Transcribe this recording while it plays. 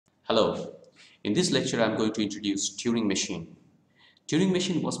Hello, in this lecture I am going to introduce Turing Machine. Turing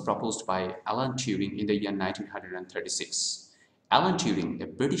Machine was proposed by Alan Turing in the year 1936. Alan Turing, a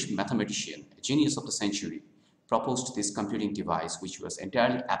British mathematician, a genius of the century, proposed this computing device which was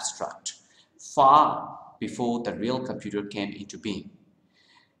entirely abstract, far before the real computer came into being.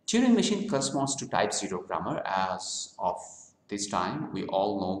 Turing Machine corresponds to type 0 grammar. As of this time, we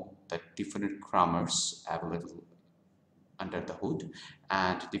all know the different grammars available under the hood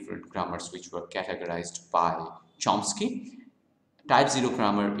and different grammars which were categorized by Chomsky. Type 0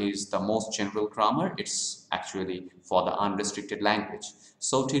 grammar is the most general grammar. It's actually for the unrestricted language.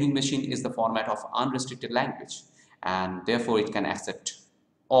 So Turing Machine is the format of unrestricted language, and therefore it can accept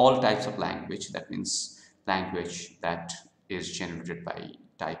all types of language. That means language that is generated by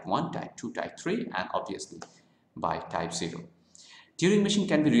type 1, type 2, type 3, and obviously by type 0. Turing machine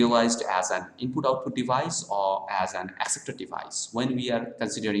can be realized as an input-output device or as an acceptor device. When we are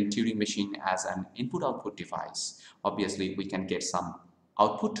considering Turing machine as an input-output device, obviously we can get some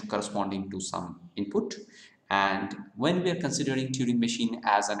output corresponding to some input. And when we are considering Turing machine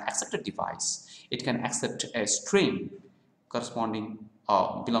as an acceptor device, it can accept a string corresponding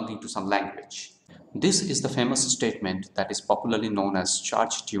or belonging to some language. This is the famous statement that is popularly known as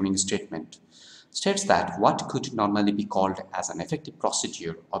Church-Turing statement. States that what could normally be called as an effective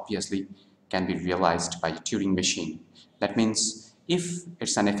procedure obviously can be realized by a Turing machine. That means if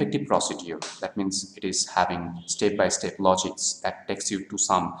it's an effective procedure, that means it is having step-by-step logics that takes you to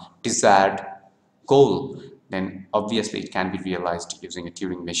some desired goal, then obviously it can be realized using a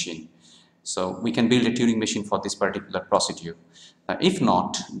Turing machine. So we can build a Turing machine for this particular procedure. If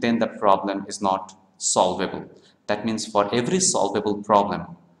not, then the problem is not solvable. That means for every solvable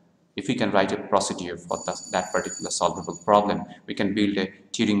problem, if we can write a procedure for that particular solvable problem, we can build a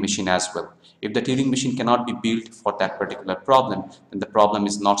Turing machine as well. If the Turing machine cannot be built for that particular problem, then the problem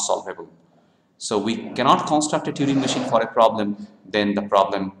is not solvable. So we cannot construct a Turing machine for a problem, then the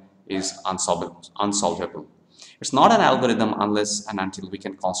problem is unsolvable. It's not an algorithm unless and until we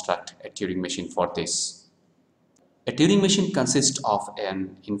can construct a Turing machine for this. A Turing machine consists of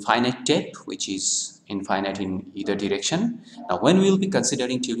an infinite tape, which is infinite in either direction. Now, when we will be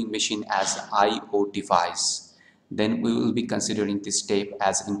considering Turing machine as I/O device, then we will be considering this tape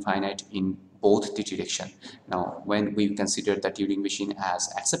as infinite in both the direction. Now, when we consider the Turing machine as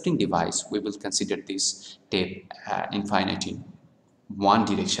accepting device, we will consider this tape infinite in one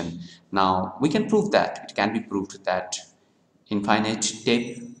direction. Now, we can prove that. It can be proved that infinite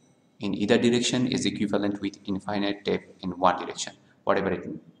tape in either direction is equivalent with infinite tape in one direction, whatever it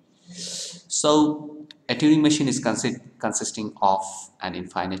means. So a Turing machine is consisting of an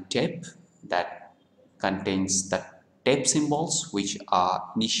infinite tape that contains the tape symbols, which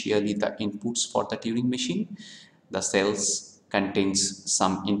are initially the inputs for the Turing machine. The cells contains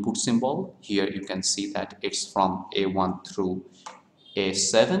some input symbol. Here you can see that it's from A1 through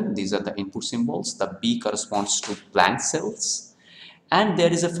A7. These are the input symbols. The B corresponds to blank cells. And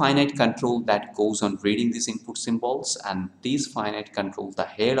there is a finite control that goes on reading these input symbols, and these finite control, the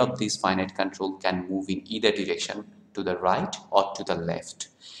head of this finite control can move in either direction, to the right or to the left.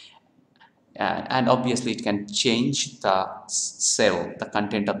 And obviously it can change the cell, the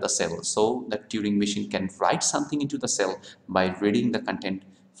content of the cell. So the Turing machine can write something into the cell by reading the content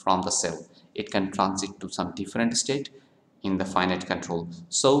from the cell. It can transit to some different state in the finite control.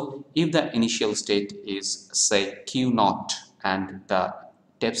 So if the initial state is, say, Q0, and the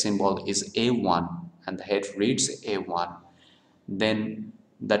tape symbol is A1 and the head reads A1, then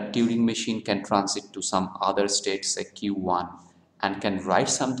the Turing machine can transit to some other state, say Q1, and can write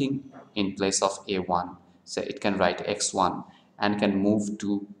something in place of A1. So it can write X1 and can move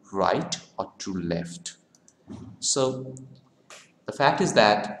to right or to left. So the fact is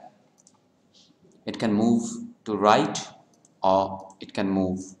that it can move to right or it can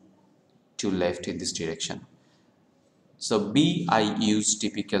move to left in this direction. So B I use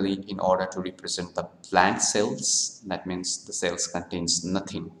typically in order to represent the blank cells. That means the cells contains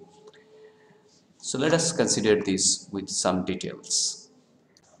nothing. So let us consider this with some details.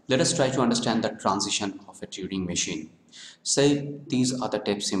 Let us try to understand the transition of a Turing machine. Say these are the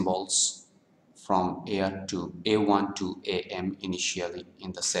tape symbols from A1 to AM initially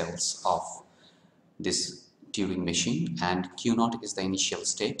in the cells of this Turing machine, and Q0 is the initial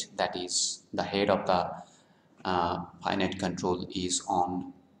state, that is the head of the finite control is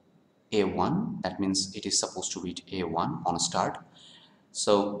on A1. That means it is supposed to read A1 on start.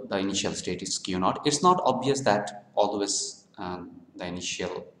 So the initial state is Q0. It's not obvious that always the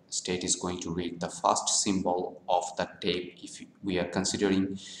initial state is going to read the first symbol of the tape. If we are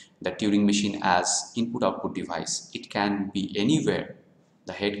considering the Turing machine as input-output device, it can be anywhere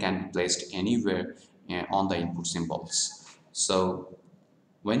The head can be placed anywhere on the input symbols. So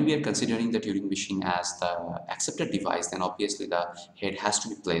when we are considering the Turing machine as the accepted device, then obviously the head has to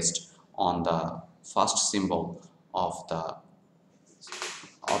be placed on the first symbol of the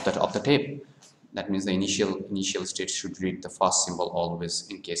tape. That means the initial state should read the first symbol always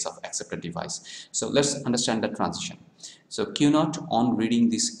in case of accepted device. So let's understand the transition. So Q0 on reading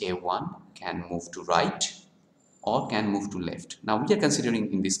this A1 can move to right or can move to left. Now we are considering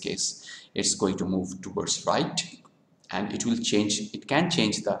in this case it's going to move towards right, and it can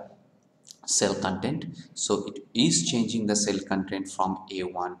change the cell content. So it is changing the cell content from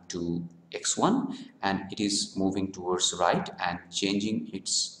A1 to X1, and it is moving towards right and changing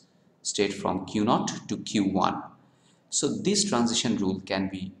its state from Q0 to Q1. So this transition rule can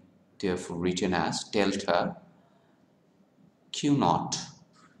be therefore written as delta Q0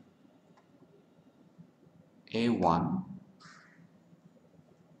 A1,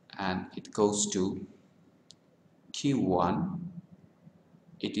 and it goes to Q1.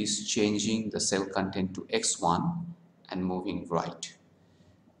 It is changing the cell content to X1 and moving right.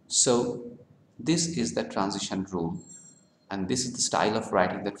 So this is the transition rule, and this is the style of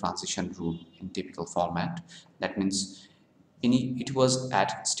writing the transition rule in typical format. That means it was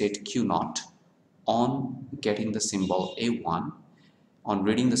at state Q0 on getting the symbol A1, on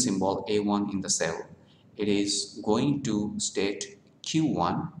reading the symbol A1 in the cell. It is going to state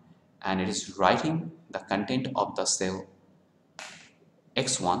Q1 and it is writing the content of the cell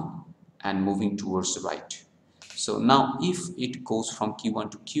X1 and moving towards the right. So now if it goes from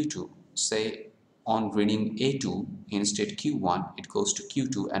Q1 to Q2, say on reading A2 instead Q1, it goes to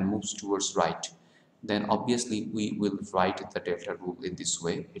Q2 and moves towards right, then obviously we will write the delta rule in this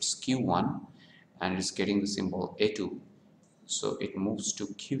way. It's Q1 and it's getting the symbol A2, so it moves to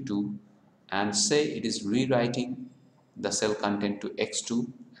Q2, and say it is rewriting the cell content to X2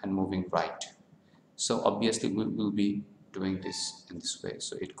 and moving right. So obviously we will be doing this in this way.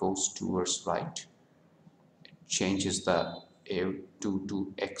 So it goes towards right, changes the A2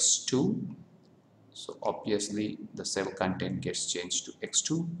 to X2. So obviously the cell content gets changed to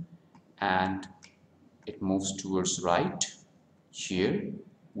X2 and it moves towards right here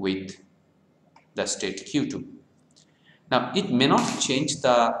with the state Q2. Now it may not change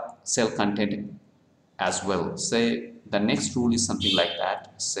the cell content as well. Say the next rule is something like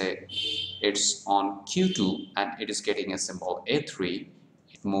that. Say it's on Q2 and it is getting a symbol A3.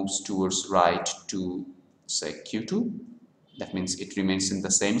 It moves towards right to say Q2. That means it remains in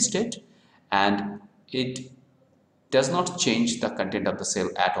the same state and it does not change the content of the cell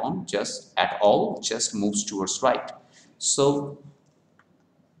at all, just moves towards right. So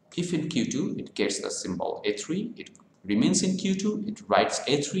if in Q2 it gets the symbol A3, it remains in Q2, it writes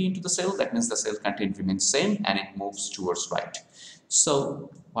A3 into the cell, that means the cell content remains same and it moves towards right.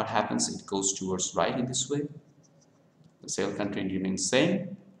 So what happens, it goes towards right in this way, the cell content remains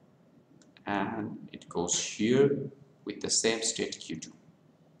same and it goes here with the same state Q2.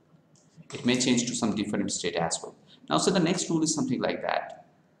 It may change to some different state as well. Now so the next rule is something like that.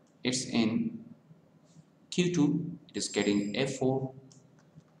 It's in Q2, it is getting A4,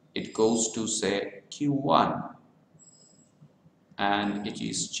 it goes to say Q1 and it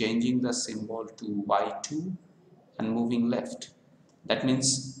is changing the symbol to Y2 and moving left. That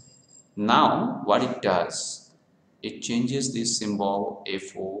means now what it does, it changes this symbol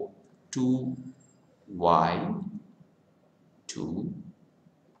A4 to Y2,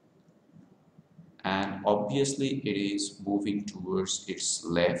 and obviously it is moving towards its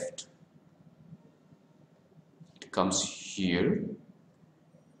left. It comes here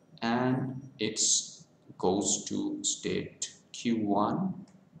and it goes to state Q1,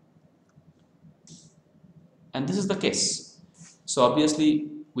 and this is the case. So obviously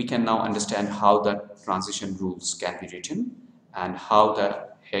we can now understand how the transition rules can be written and how the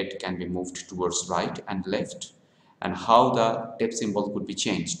head can be moved towards right and left and how the tape symbol could be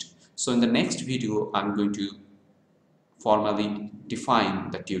changed. So in the next video I'm going to formally define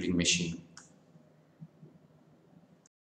the Turing machine.